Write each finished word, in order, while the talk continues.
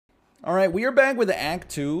All right, we are back with Act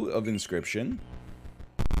 2 of Inscryption.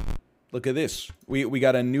 Look at this. We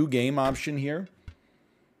got a new game option here.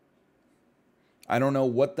 I don't know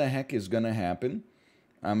what the heck is going to happen.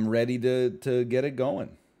 I'm ready to get it going.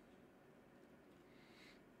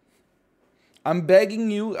 I'm begging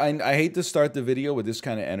you, I hate to start the video with this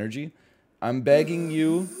kind of energy. I'm begging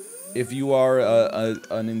you, if you are an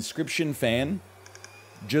Inscryption fan,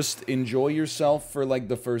 just enjoy yourself for like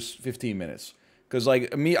the first 15 minutes. Because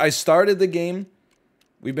like me, I started the game.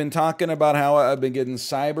 We've been talking about how I've been getting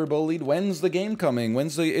cyberbullied. When's the game coming?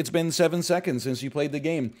 It's been 7 seconds since you played the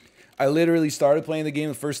game. I literally started playing the game.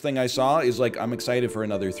 The first thing I saw is like, I'm excited for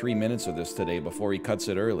another 3 minutes of this today before he cuts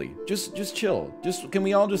it early. Just chill. Can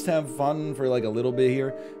we all just have fun for like a little bit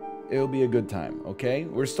here? It'll be a good time, okay?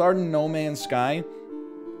 We're starting No Man's Sky.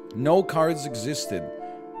 No cards existed.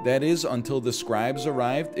 That is until the scribes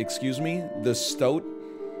arrived. Excuse me. The Stoat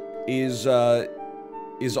is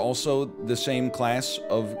also the same class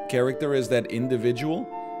of character as that individual.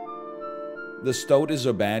 The Stoat is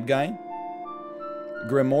a bad guy.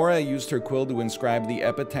 Grimoire used her quill to inscribe the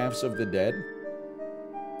epitaphs of the dead.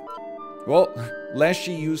 Well,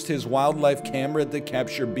 Leshy used his wildlife camera to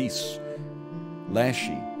capture beasts.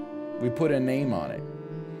 Leshy. We put a name on it.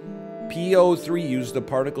 P03 used the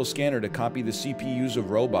particle scanner to copy the CPUs of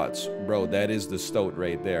robots. Bro, that is the Stoat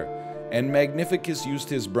right there. And Magnificus used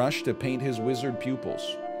his brush to paint his wizard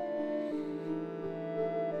pupils.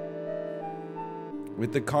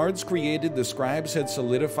 With the cards created, the scribes had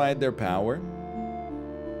solidified their power.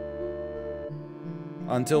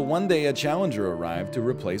 Until one day a challenger arrived to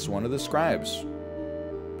replace one of the scribes.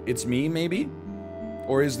 It's me, maybe?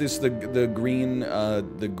 Or is this the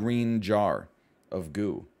green jar of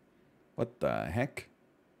goo? What the heck?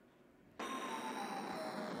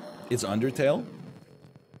 It's Undertale?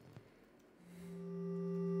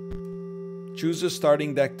 Choose a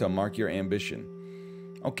starting deck to mark your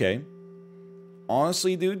ambition. Okay.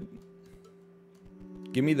 Honestly, dude,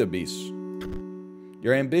 give me the beasts.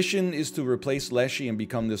 Your ambition is to replace Leshy and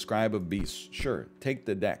become the scribe of beasts. Sure, take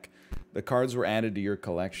the deck. The cards were added to your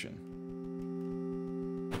collection.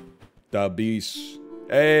 The beasts.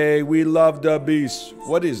 Hey, we love the beasts.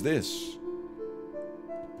 What is this?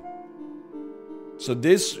 So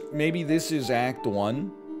maybe this is Act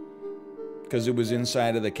 1. Because it was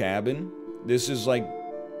inside of the cabin. This is like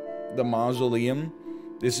the mausoleum.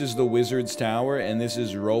 This is the wizard's tower. And this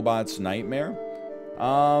is Robot's nightmare.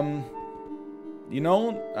 You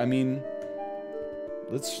know, I mean,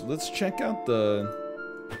 let's check out the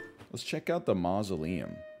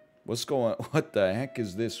mausoleum. What the heck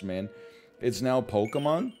is this, man? It's now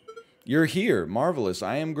Pokemon? You're here, marvelous.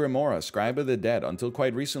 I am Grimoire, scribe of the dead. Until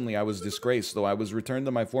quite recently I was disgraced, though I was returned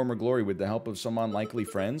to my former glory with the help of some unlikely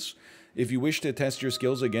friends. If you wish to test your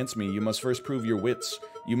skills against me, you must first prove your wits.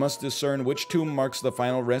 You must discern which tomb marks the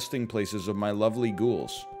final resting places of my lovely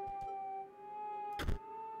ghouls.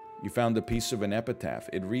 You found a piece of an epitaph.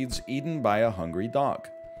 It reads, eaten by a hungry dog.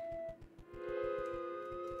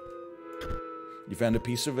 You found a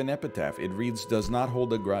piece of an epitaph. It reads, does not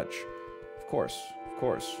hold a grudge. Of course, of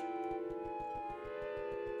course.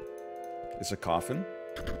 It's a coffin.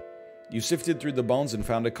 You sifted through the bones and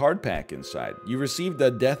found a card pack inside. You received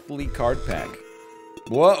a deathly card pack.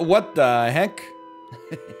 What the heck?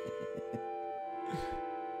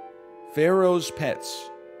 Pharaoh's pets.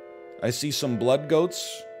 I see some blood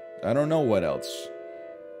goats. I don't know what else.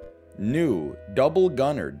 New. Double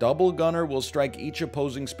Gunner. Double Gunner will strike each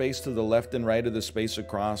opposing space to the left and right of the space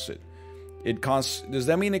across it. It costs... Does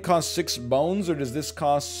that mean it costs 6 bones? Or does this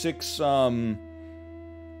cost 6,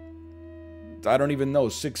 I don't even know.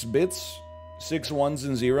 6 bits? 6 ones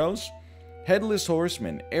and zeros? Headless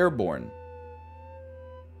Horseman. Airborne.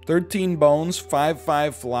 13 bones.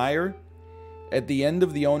 5/5 flyer. At the end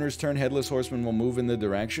of the owner's turn, Headless Horseman will move in the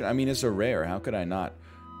direction. I mean, it's a rare. How could I not?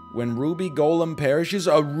 When Ruby Golem perishes,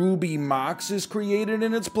 a Ruby Mox is created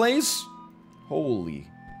in its place? Holy.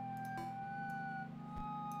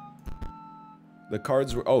 The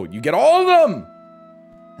cards were... Oh, you get all of them!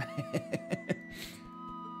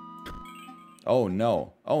 Oh,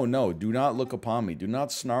 no. Oh, no. Do not look upon me. Do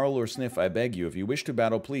not snarl or sniff, I beg you. If you wish to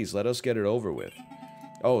battle, please, let us get it over with.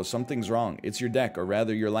 Oh, something's wrong. It's your deck, or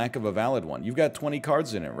rather, your lack of a valid one. You've got 20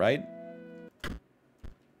 cards in it, right?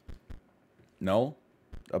 No?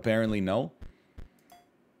 Apparently no.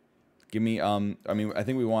 Give me, I mean, I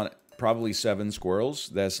think we want probably 7 squirrels.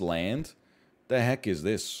 That's land. The heck is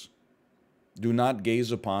this? Do not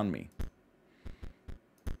gaze upon me.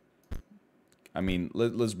 I mean,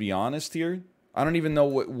 let's be honest here. I don't even know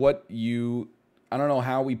what you... I don't know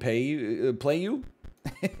how we play you.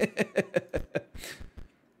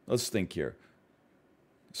 Let's think here.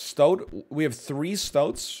 Stoat. We have 3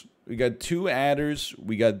 Stoats. We got 2 Adders.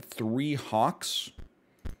 We got 3 Hawks.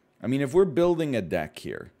 I mean, if we're building a deck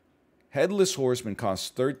here, Headless Horseman costs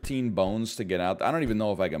 13 bones to get out. I don't even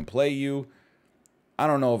know if I can play you. I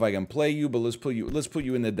don't know if I can play you, but let's put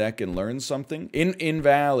you in the deck and learn something.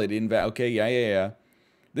 Invalid. Okay, yeah.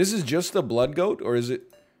 This is just a Blood Goat, or is it?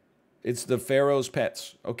 It's the Pharaoh's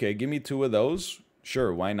Pets. Okay, give me 2 of those.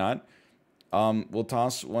 Sure, why not? We'll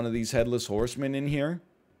toss one of these Headless Horsemen in here.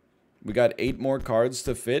 We got 8 more cards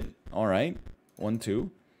to fit. All right. 1, 2.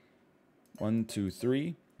 1, 2,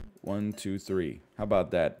 3. 1, 2, 3. How about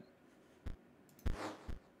that?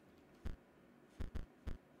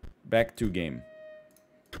 Back to game.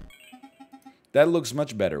 That looks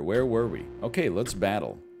much better. Where were we? Okay, let's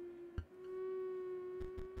battle.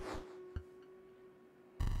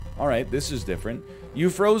 Alright, this is different. You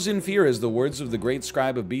froze in fear as the words of the great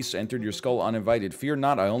scribe of beasts entered your skull uninvited. Fear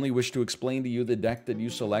not, I only wish to explain to you the deck that you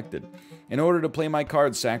selected. In order to play my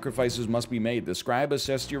cards, sacrifices must be made. The scribe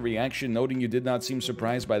assessed your reaction, noting you did not seem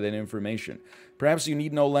surprised by that information. Perhaps you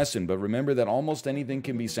need no lesson, but remember that almost anything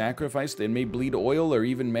can be sacrificed. It may bleed oil or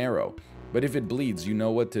even marrow. But if it bleeds, you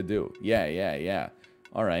know what to do. Yeah.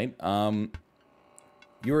 Alright,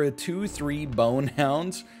 you're a 2/3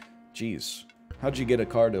 Bonehound. Jeez. How'd you get a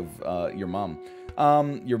card of, your mom?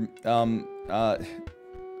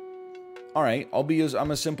 Alright,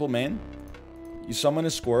 I'm a simple man. You summon a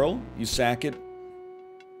squirrel, you sack it.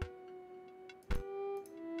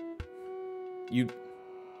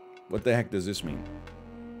 What the heck does this mean?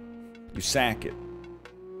 You sack it.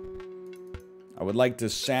 I would like to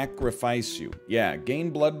sacrifice you. Yeah, gain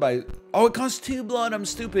blood by... Oh, it costs 2 blood, I'm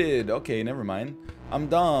stupid. Okay, never mind. I'm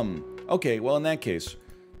dumb. Okay, well, in that case...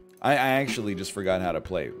 I actually just forgot how to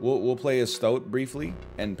play. We'll play a Stoat briefly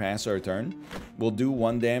and pass our turn. We'll do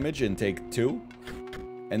 1 damage and take 2.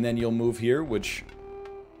 And then you'll move here, which...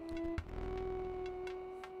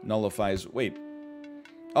 nullifies... Wait.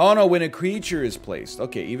 Oh, no, when a creature is placed.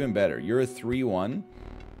 Okay, even better. You're a 3/1.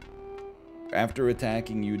 After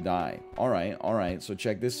attacking, you die. Alright. So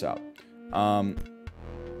check this out.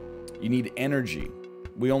 You need energy.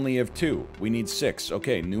 We only have 2. We need 6.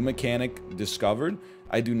 Okay, new mechanic discovered.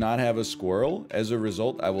 I do not have a squirrel. As a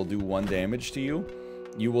result, I will do 1 damage to you.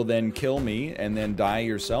 You will then kill me and then die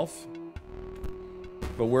yourself.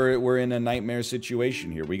 But we're in a nightmare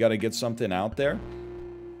situation here. We got to get something out there.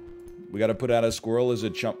 We got to put out a squirrel as a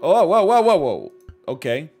chump. Oh, whoa.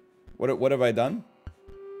 Okay. What have I done?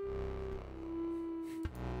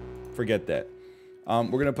 Forget that. We're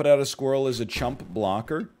going to put out a squirrel as a chump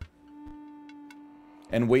blocker.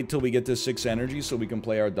 And wait till we get to 6 energy so we can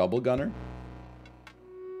play our double gunner.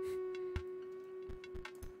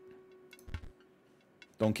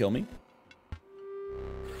 Don't kill me.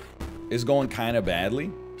 It's going kind of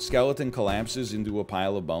badly. Skeleton collapses into a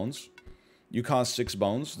pile of bones. You cost 6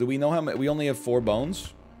 bones. Do we know how many? We only have 4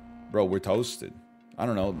 bones? Bro, we're toasted. I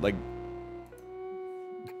don't know, like...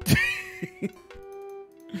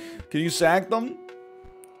 Can you sack them?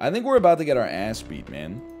 I think we're about to get our ass beat,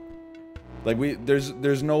 man. Like,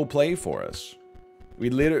 there's no play for us.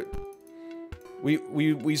 We literally...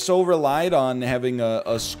 We so relied on having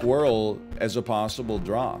a squirrel as a possible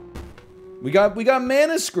draw. We got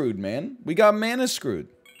mana screwed, man. We got mana screwed.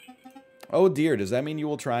 Oh dear, does that mean you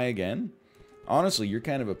will try again? Honestly, you're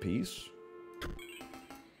kind of a piece.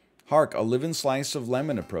 Hark, a living slice of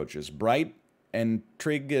lemon approaches. Bright and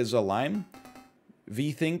trig as a lime.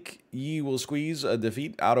 We think ye will squeeze a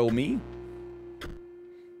defeat out o' me?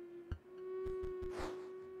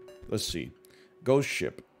 Let's see. Ghost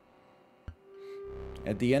ship.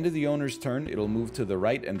 At the end of the owner's turn, it'll move to the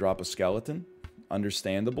right and drop a skeleton.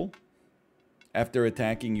 Understandable. After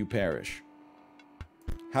attacking, you perish.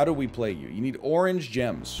 How do we play you? You need orange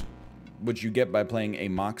gems, which you get by playing a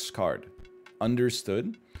Mox card.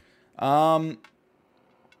 Understood. I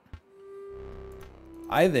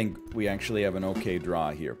think we actually have an okay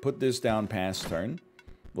draw here. Put this down past turn.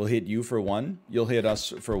 We'll hit you for 1. You'll hit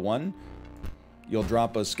us for 1. You'll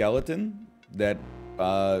drop a skeleton that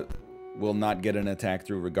will not get an attack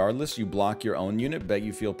through regardless. You block your own unit. Bet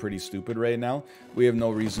you feel pretty stupid right now. We have no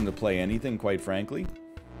reason to play anything, quite frankly.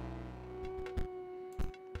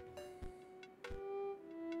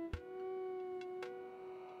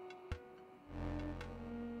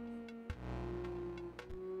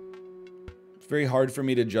 It's very hard for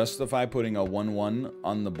me to justify putting a 1/1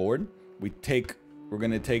 on the board. We're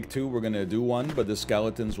going to take 2, we're going to do 1, but the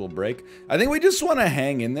skeletons will break. I think we just want to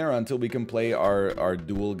hang in there until we can play our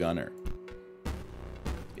dual gunner.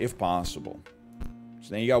 If possible.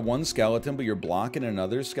 So now you got one skeleton, but you're blocking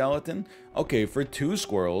another skeleton. Okay, for 2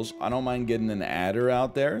 squirrels, I don't mind getting an adder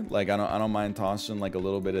out there. Like, I don't mind tossing, like, a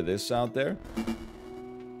little bit of this out there. A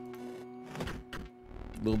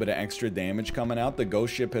little bit of extra damage coming out. The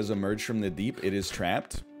ghost ship has emerged from the deep. It is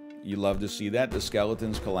trapped. You love to see that. The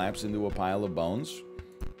skeletons collapse into a pile of bones.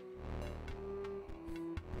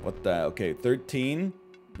 What the... Okay, 13.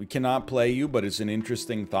 We cannot play you, but it's an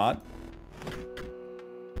interesting thought.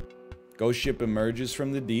 Ghost ship emerges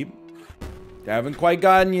from the deep. They haven't quite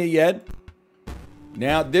gotten you yet.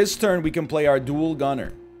 Now, this turn, we can play our dual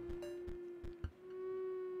gunner.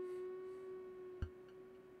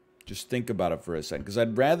 Just think about it for a second, because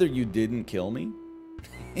I'd rather you didn't kill me.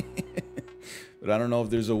 But I don't know if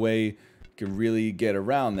there's a way you can really get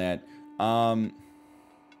around that.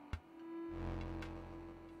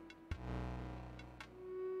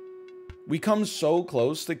 We come so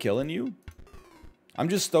close to killing you. I'm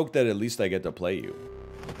just stoked that at least I get to play you.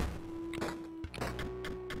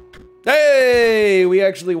 Hey! We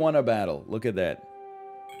actually won a battle. Look at that.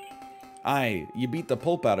 Aye, you beat the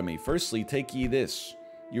pulp out of me. Firstly, take ye this.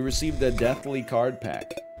 You received a deathly card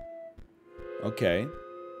pack. Okay.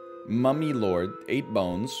 Mummy Lord, 8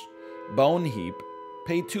 bones. Bone Heap.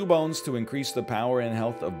 Pay 2 bones to increase the power and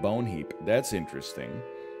health of Bone Heap. That's interesting.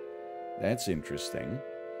 That's interesting.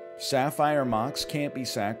 Sapphire Mox can't be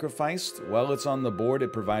sacrificed. While it's on the board,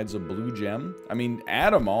 it provides a blue gem. I mean,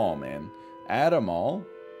 add them all, man. Add them all.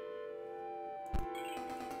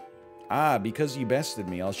 Ah, because you bested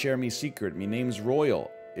me, I'll share me secret. Me name's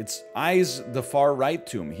Royal. It's eyes the far right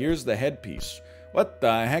tomb. Here's the headpiece. What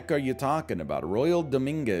the heck are you talking about? Royal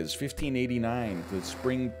Dominguez, 1589 to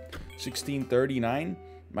spring 1639.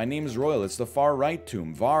 My name's Royal. It's the far right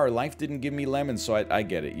tomb. Var, life didn't give me lemons, so I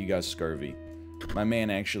get it. You got scurvy. My man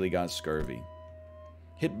actually got scurvy.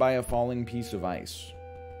 Hit by a falling piece of ice.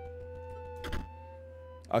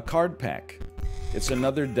 A card pack. It's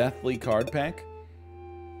another deathly card pack.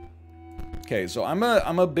 Okay, so I'm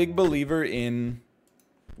a big believer in...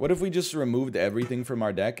 What if we just removed everything from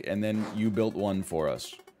our deck and then you built one for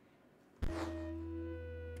us?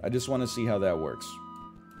 I just want to see how that works.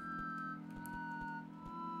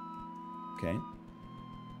 Okay.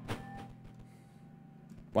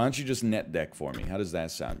 Why don't you just net deck for me? How does that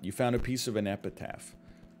sound? You found a piece of an epitaph.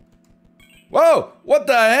 Whoa! What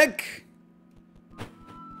the heck?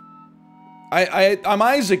 I'm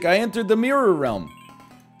Isaac. I entered the mirror realm.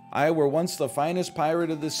 I were once the finest pirate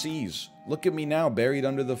of the seas. Look at me now, buried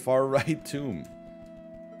under the far right tomb.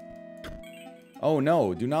 Oh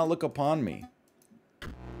no, do not look upon me.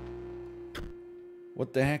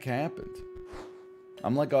 What the heck happened?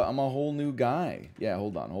 I'm a whole new guy. Yeah,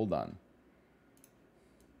 hold on.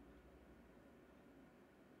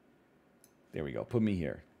 There we go. Put me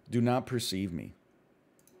here. Do not perceive me.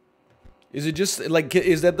 Is it just, like,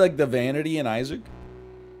 is that like the vanity in Isaac?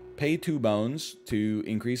 Pay 2 bones to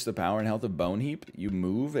increase the power and health of Bone Heap. You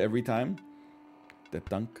move every time.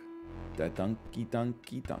 Da-dunk.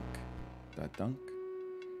 Da-dunky-dunky-dunk. Da-dunk.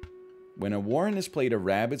 When a warren is played, a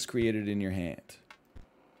rabbit's created in your hand.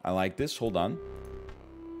 I like this. Hold on.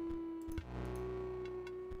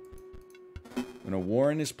 When a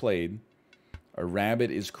warren is played, a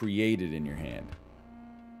rabbit is created in your hand.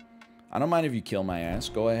 I don't mind if you kill my ass.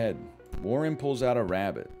 Go ahead. Warren pulls out a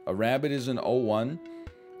rabbit. A rabbit is an 0-1.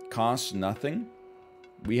 Costs nothing.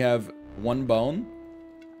 We have 1 bone.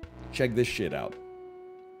 Check this shit out.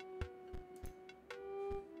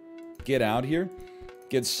 Get out here.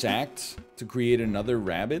 Get sacked to create another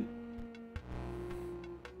rabbit.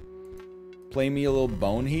 Play me a little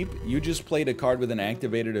Bone Heap. You just played a card with an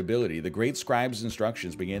activated ability. The Great Scribe's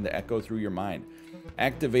instructions began to echo through your mind.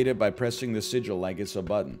 Activate it by pressing the sigil like it's a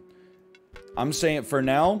button. I'm saying for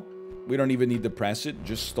now, we don't even need to press it.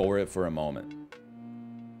 Just store it for a moment.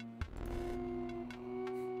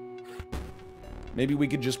 Maybe we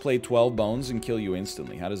could just play 12 bones and kill you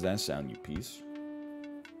instantly. How does that sound, you piece?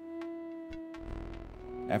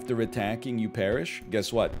 After attacking, you perish?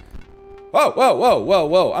 Guess what? Whoa, whoa, whoa, whoa,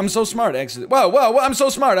 whoa. I'm so smart, exit. Whoa, whoa, whoa, I'm so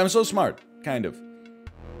smart. I'm so smart. Kind of.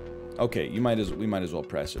 Okay, we might as well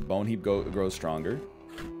press it. Bone Heap grows stronger.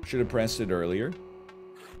 Should have pressed it earlier.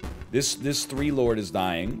 This 3 Lord is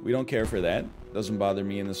dying. We don't care for that. Doesn't bother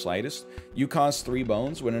me in the slightest. You cost 3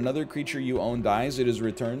 bones. When another creature you own dies, it is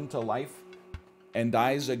returned to life and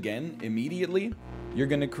dies again immediately. You're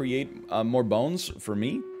gonna create more bones for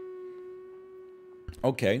me?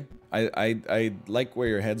 Okay. I like where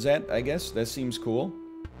your head's at, I guess. That seems cool.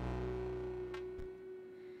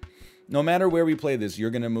 No matter where we play this, you're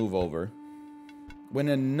gonna move over. When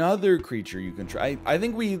another creature you control... I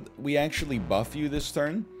think we actually buff you this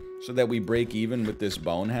turn so that we break even with this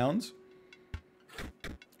Bonehound.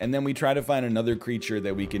 And then we try to find another creature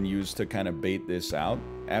that we can use to kind of bait this out.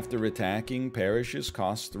 After attacking, perishes,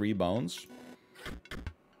 costs 3 bones.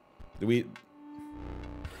 Do we...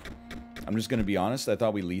 I'm just going to be honest. I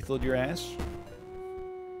thought we lethaled your ass.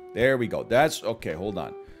 There we go. That's... Okay, hold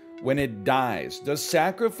on. When it dies, does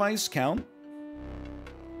sacrifice count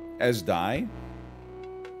as die?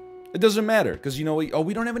 It doesn't matter, because you know what? Oh,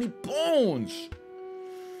 we don't have any bones!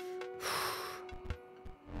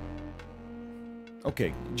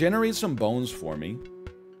 Okay, generate some bones for me.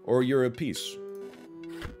 Or you're a piece.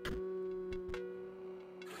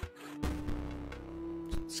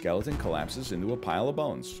 Skeleton collapses into a pile of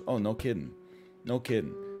bones. Oh, no kidding. No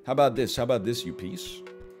kidding. How about this? How about this, you piece?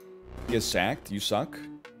 Get sacked, you suck.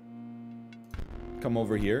 Come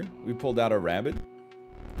over here. We pulled out a rabbit.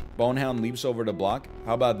 Bonehound leaps over the block.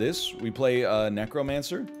 How about this? We play a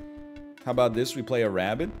necromancer. How about this? We play a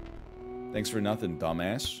rabbit. Thanks for nothing,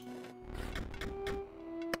 dumbass.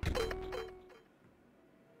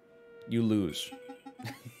 You lose.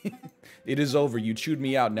 It is over. You chewed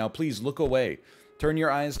me out. Now please look away. Turn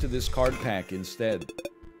your eyes to this card pack instead.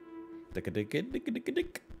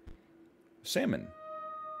 Salmon.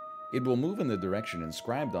 It will move in the direction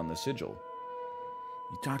inscribed on the sigil.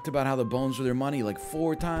 You talked about how the bones were their money like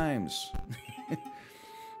 4 times.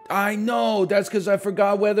 I know. That's because I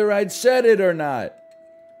forgot whether I'd said it or not.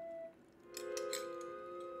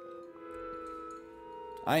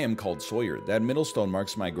 I am called Sawyer. That middle stone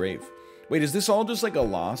marks my grave. Wait, is this all just like a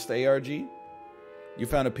lost ARG? You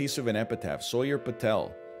found a piece of an epitaph. Sawyer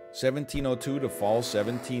Patel. 1702 to fall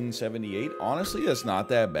 1778. Honestly, that's not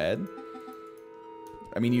that bad.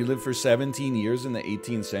 I mean, you lived for 17 years in the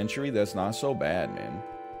 18th century. That's not so bad, man.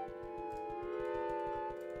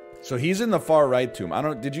 So he's in the far right tomb. I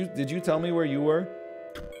don't... Did you tell me where you were?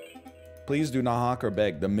 Please do not hawk or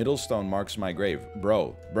beg. The middle stone marks my grave.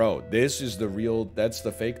 Bro, this is the real... That's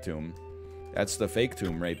the fake tomb. That's the fake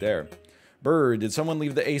tomb right there. Bird, did someone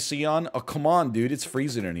leave the AC on? Oh, come on, dude. It's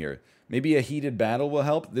freezing in here. Maybe a heated battle will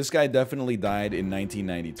help. This guy definitely died in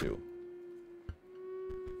 1992.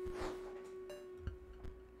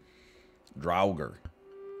 Draugr.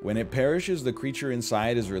 When it perishes, the creature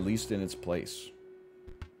inside is released in its place.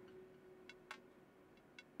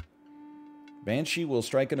 Banshee will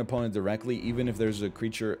strike an opponent directly, even if there's a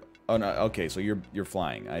creature... Oh, no, okay, so you're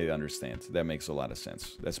flying. I understand. That makes a lot of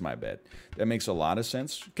sense. That's my bad. That makes a lot of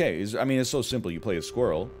sense. Okay, I mean, it's so simple. You play a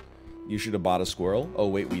squirrel. You should have bought a squirrel. Oh,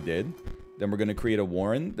 wait, we did. Then we're going to create a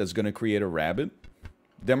warren that's going to create a rabbit.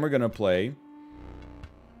 Then we're going to play...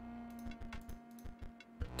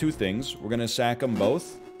 2 things. We're going to sack them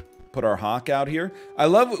both. Put our hawk out here. I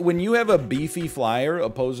love when you have a beefy flyer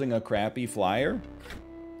opposing a crappy flyer.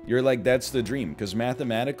 You're like, that's the dream. Because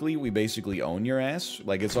mathematically, we basically own your ass.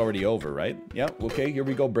 Like, it's already over, right? Yep, okay, here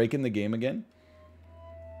we go, breaking the game again.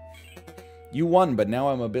 You won, but now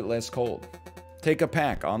I'm a bit less cold. Take a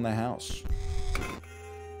pack on the house.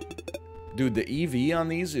 Dude, the EV on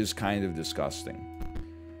these is kind of disgusting.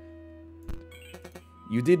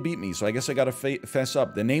 You did beat me, so I guess I gotta fess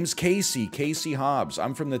up. The name's Casey. Casey Hobbs.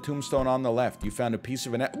 I'm from the tombstone on the left. You found a piece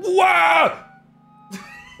of an... Whoa!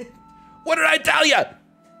 What did I tell you?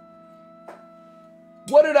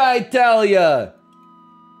 What did I tell you?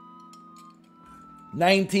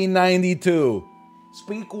 1992.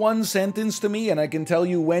 Speak one sentence to me and I can tell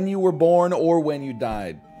you when you were born or when you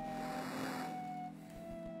died.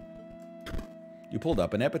 You pulled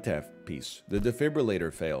up an epitaph piece. The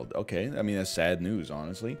defibrillator failed. Okay, I mean, that's sad news,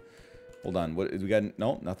 honestly. Hold on, what we got?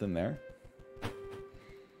 No, nothing there.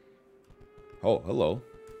 Oh, hello.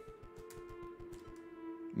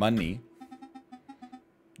 Money.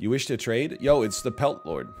 You wish to trade? Yo, it's the Pelt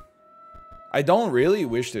Lord. I don't really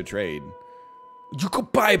wish to trade. You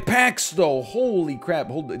could buy packs, though. Holy crap.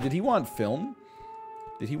 Did he want film?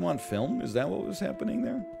 Did he want film? Is that what was happening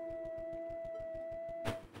there?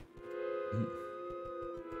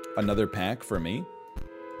 Another pack for me?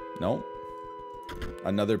 No.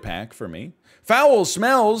 Another pack for me? Foul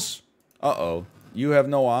smells! Uh-oh. You have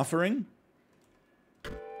no offering?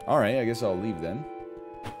 Alright, I guess I'll leave then.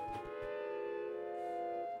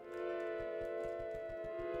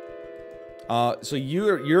 So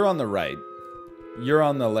you're on the right. You're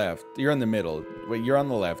on the left. You're in the middle. Wait, you're on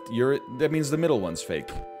the left. That means the middle one's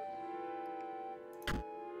fake.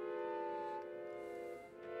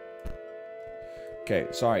 Okay,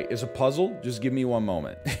 sorry. It's a puzzle. Just give me one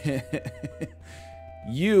moment. The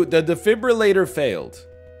defibrillator failed.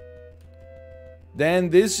 Then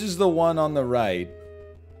this is the one on the right.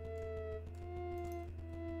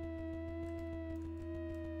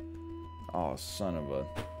 Oh, son of a...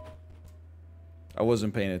 I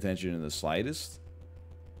wasn't paying attention in the slightest.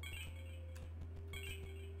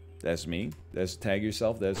 That's me. That's tag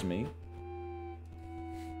yourself. That's me.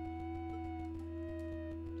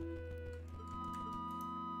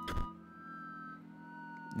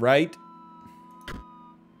 Right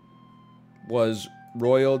was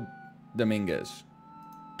Royal Dominguez.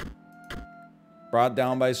 Brought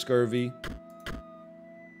down by scurvy.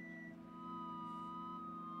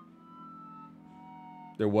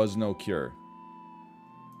 There was no cure.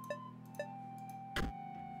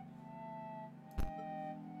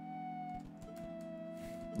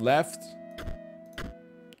 Left,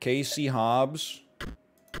 Casey Hobbs,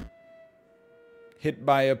 hit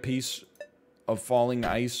by a piece of falling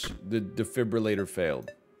ice, the defibrillator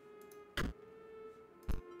failed.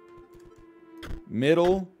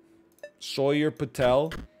 Middle, Sawyer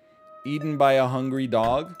Patel, eaten by a hungry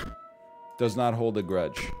dog, does not hold a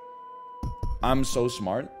grudge. I'm so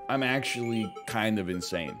smart. I'm actually kind of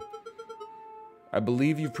insane. I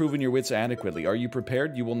believe you've proven your wits adequately. Are you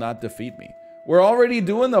prepared? You will not defeat me. We're already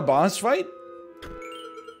doing the boss fight?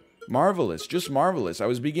 Marvelous, just marvelous. I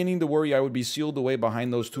was beginning to worry I would be sealed away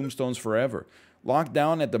behind those tombstones forever, locked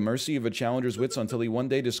down at the mercy of a challenger's wits until he one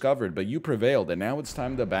day discovered, but you prevailed, and now it's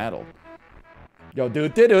time to battle. Yo, do.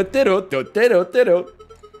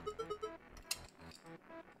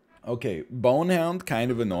 Okay, Bonehound,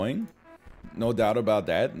 kind of annoying. No doubt about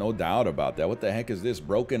that. No doubt about that. What the heck is this?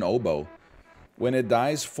 Broken oboe. When it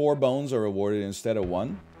dies, 4 bones are awarded instead of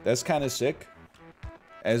 1. That's kind of sick.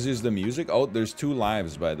 As is the music. Oh, there's 2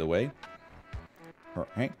 lives, by the way.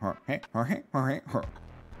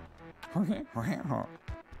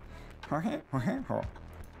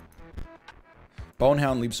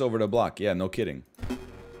 Bonehound leaps over the block. Yeah, no kidding.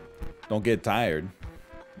 Don't get tired.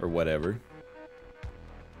 Or whatever.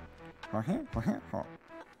 I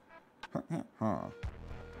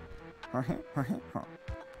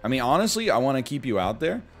mean, honestly, I want to keep you out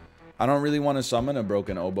there. I don't really want to summon a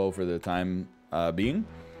broken oboe for the time being.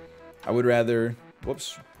 I would rather...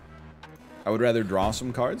 Whoops. I would rather draw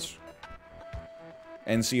some cards.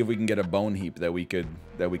 And see if we can get a bone heap that we could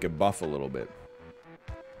buff a little bit.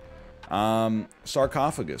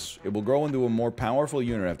 Sarcophagus. It will grow into a more powerful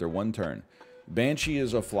unit after 1 turn. Banshee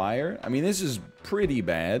is a flyer. I mean, this is pretty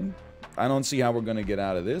bad. I don't see how we're going to get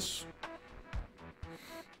out of this.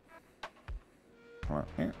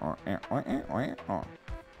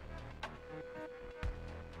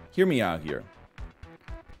 Hear me out here.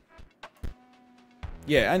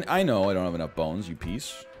 Yeah, I know I don't have enough bones, you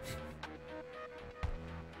piece.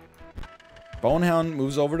 Bonehound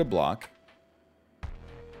moves over to block.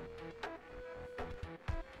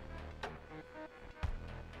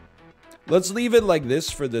 Let's leave it like this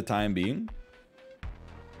for the time being.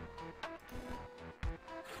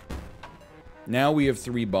 Now we have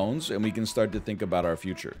 3 bones, and we can start to think about our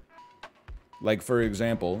future. Like, for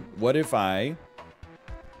example, what if I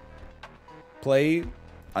play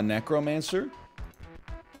a Necromancer?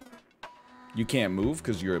 You can't move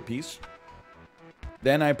because you're a piece.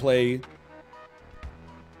 Then I play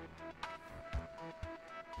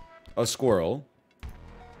a Squirrel.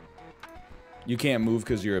 You can't move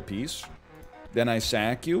because you're a piece. Then I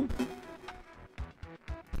sack you,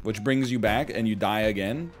 which brings you back, and you die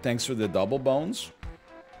again. Thanks for the double bones.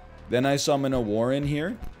 Then I summon a Warren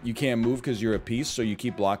here. You can't move because you're a piece, so you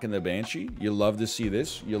keep blocking the Banshee. You love to see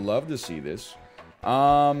this. You love to see this.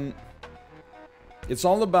 It's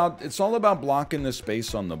all about blocking the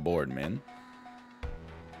space on the board, man.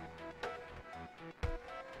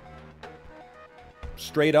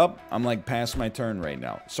 Straight up, I'm like past my turn right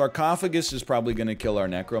now. Sarcophagus is probably gonna kill our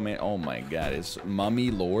Necroman. Oh my god, it's Mummy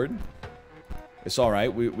Lord. It's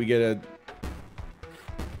alright, we get a...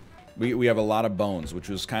 We have a lot of bones, which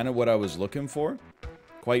was kind of what I was looking for,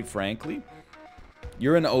 quite frankly.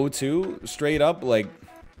 You're an O2, straight up, like,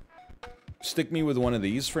 stick me with one of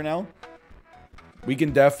these for now. We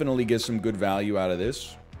can definitely get some good value out of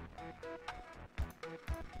this.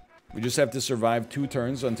 We just have to survive 2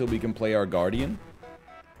 turns until we can play our Guardian.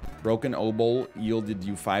 Broken Oboe yielded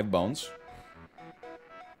you 5 bones.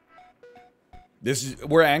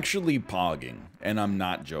 We're actually pogging, and I'm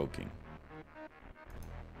not joking.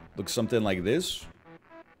 Looks something like this.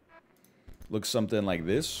 Looks something like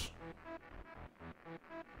this.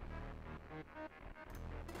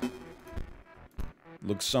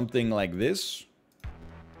 Looks something like this.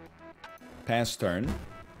 Pass turn.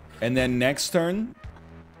 And then next turn,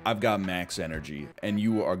 I've got max energy, and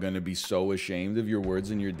you are going to be so ashamed of your words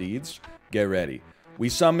and your deeds. Get ready. We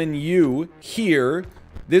summon you here.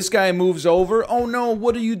 This guy moves over. Oh no,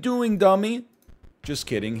 what are you doing, dummy? Just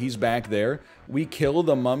kidding, he's back there. We kill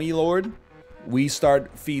the Mummy Lord. We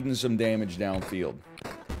start feeding some damage downfield.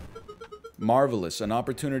 Marvelous. An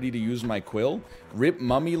opportunity to use my quill. Rip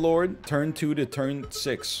Mummy Lord. Turn 2 to turn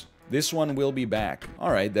 6. This one will be back.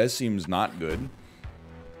 Alright, that seems not good.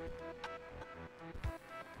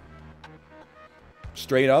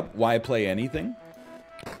 Straight up, why play anything?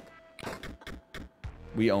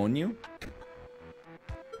 We own you?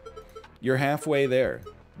 You're halfway there.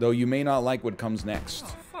 Though you may not like what comes next.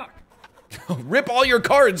 Oh, fuck. Rip all your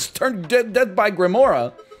cards! Turn dead by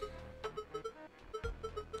Grimora!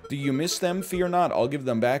 Do you miss them? Fear not. I'll give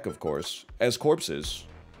them back, of course. As corpses.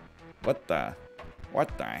 What the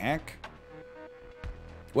heck?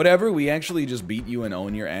 Whatever, we actually just beat you and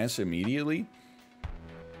own your ass immediately.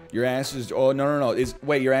 Your ass is... Oh, no.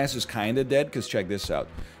 Wait, your ass is kinda dead? Because check this out.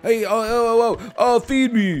 Hey, oh,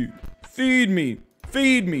 feed me! Feed me!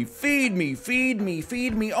 Feed me! Feed me! Feed me!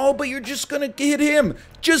 Feed me! Oh, but you're just gonna hit him!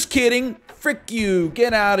 Just kidding! Frick you!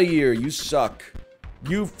 Get out of here! You suck.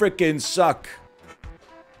 You frickin' suck.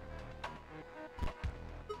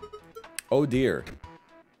 Oh dear.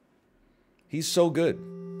 He's so good.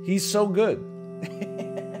 He's so good.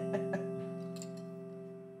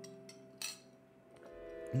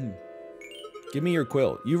 Give me your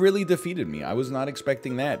quill. You really defeated me. I was not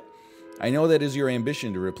expecting that. I know that is your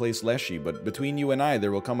ambition to replace Leshy, but between you and I,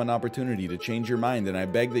 there will come an opportunity to change your mind, and I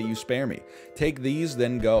beg that you spare me. Take these,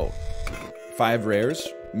 then go. 5 rares.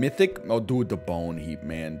 Mythic. Oh, dude, the bone heap,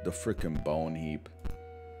 man. The frickin' bone heap.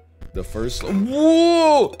 The first...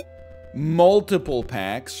 Whoa! Multiple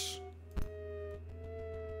packs.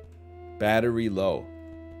 Battery low.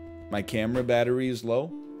 My camera battery is low.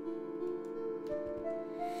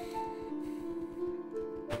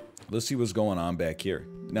 Let's see what's going on back here.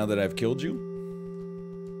 Now that I've killed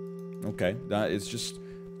you. Okay. It's just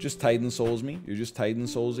Titan Souls me. You're just Titan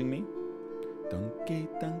Soulsing me. Donkey.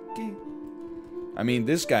 I mean,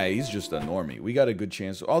 this guy, he's just a normie. We got a good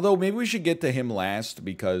chance. Although, maybe we should get to him last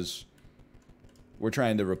because we're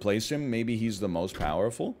trying to replace him. Maybe he's the most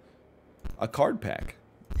powerful. A card pack.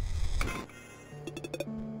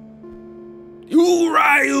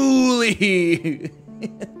 Uriuli!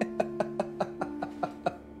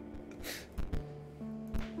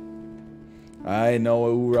 I know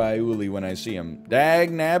a Uriuli when I see him.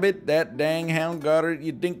 Dag nabbit, that dang hound got her.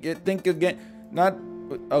 You think again? Not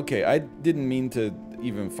okay. I didn't mean to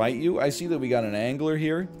even fight you. I see that we got an angler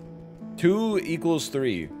here. 2 equals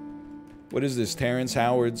 3. What is this? Terrence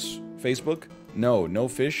Howard's Facebook? No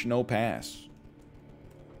fish, no pass.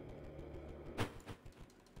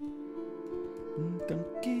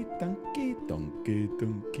 Donkey.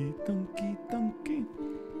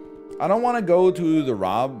 I don't want to go to the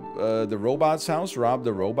robot's house, rob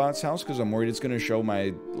the robot's house, because I'm worried it's going to show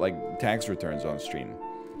my, like, tax returns on stream.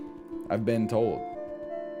 I've been told.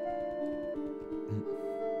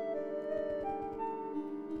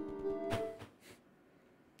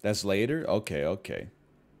 That's later? Okay.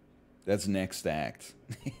 That's next act.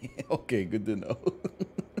 Okay, good to know.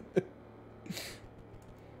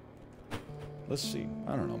 Let's see.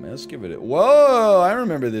 I don't know, man. Let's give it a... Whoa! I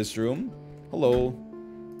remember this room. Hello.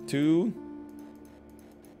 2,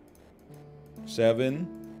 7,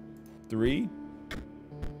 3.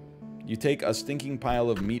 You take a stinking pile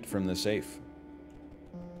of meat from the safe.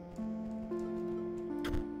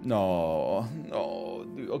 No.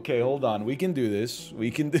 Okay, hold on. We can do this.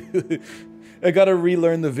 We can do... I gotta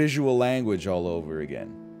relearn the visual language all over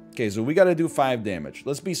again. Okay, so we gotta do 5 damage.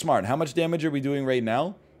 Let's be smart. How much damage are we doing right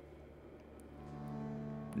now?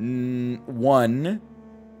 1.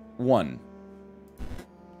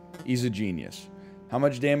 He's a genius. How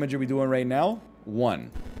much damage are we doing right now?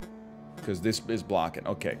 1. Because this is blocking.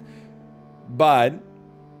 Okay. But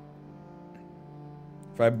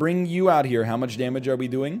if I bring you out here, how much damage are we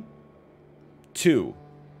doing? 2.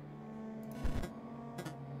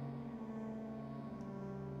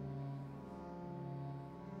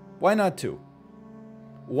 Why not 2?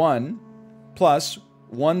 1 plus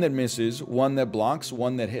 1 that misses, 1 that blocks,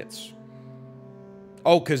 1 that hits.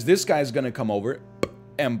 Oh, because this guy's going to come over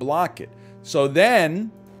and block it. So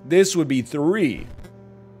then, this would be 3.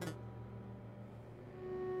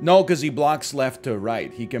 No, because he blocks left to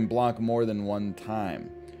right. He can block more than 1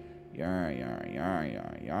 time. Yeah.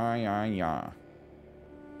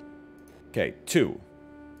 Okay, 2.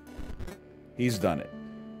 He's done it.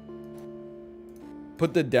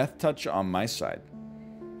 Put the death touch on my side.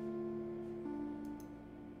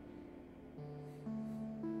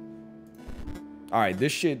 Alright,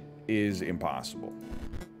 this shit is impossible.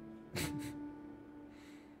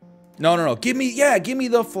 No. Give me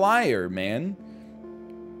the flyer, man.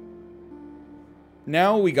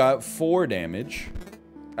 Now we got 4 damage.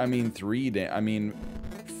 I mean 3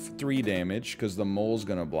 damage, because the mole's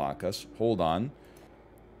gonna block us. Hold on.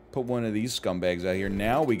 Put one of these scumbags out here.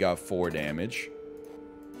 Now we got 4 damage.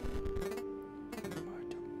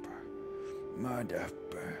 Motherfucker.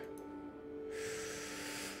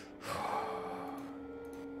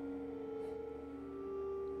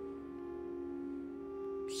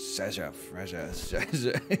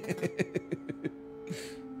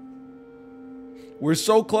 We're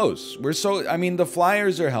so close. We're so... I mean, the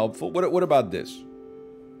flyers are helpful. What about this?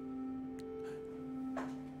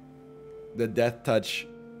 The death touch...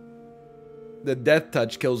 The death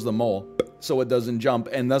touch kills the mole, so it doesn't jump,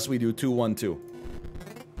 and thus we do 2-1-2.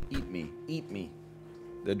 Eat me. Eat me.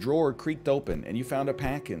 The drawer creaked open, and you found a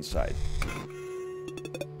pack inside.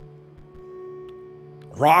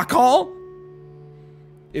 Rock Hall?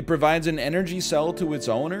 It provides an energy cell to its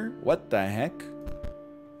owner? What the heck?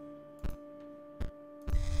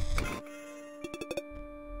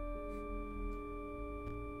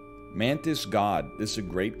 Mantis God. This is a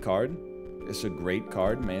great card. This is a great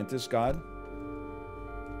card, Mantis God.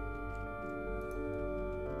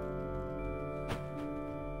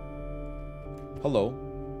 Hello.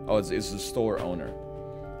 Oh, it's the store owner.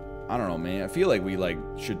 I don't know, man. I feel like we, like,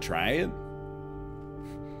 should try it.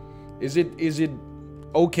 Is it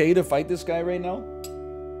okay to fight this guy right now?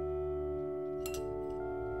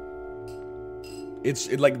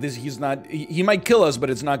 It's like this. He's not. He might kill us, but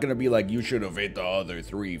it's not gonna be like you should have hit the other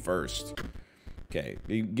 3 first. Okay,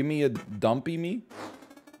 give me a dumpy me.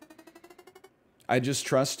 I just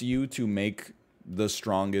trust you to make the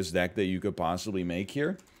strongest deck that you could possibly make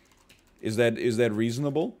here. Is that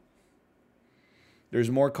reasonable?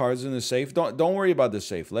 There's more cards in the safe. Don't worry about the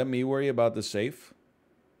safe. Let me worry about the safe.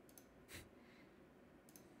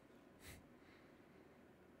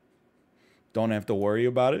 Don't have to worry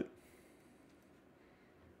about it.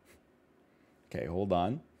 Okay, hold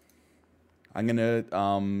on. I'm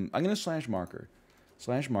gonna slash marker.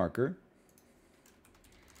 Slash marker.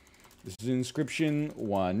 This is Inscryption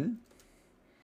 1.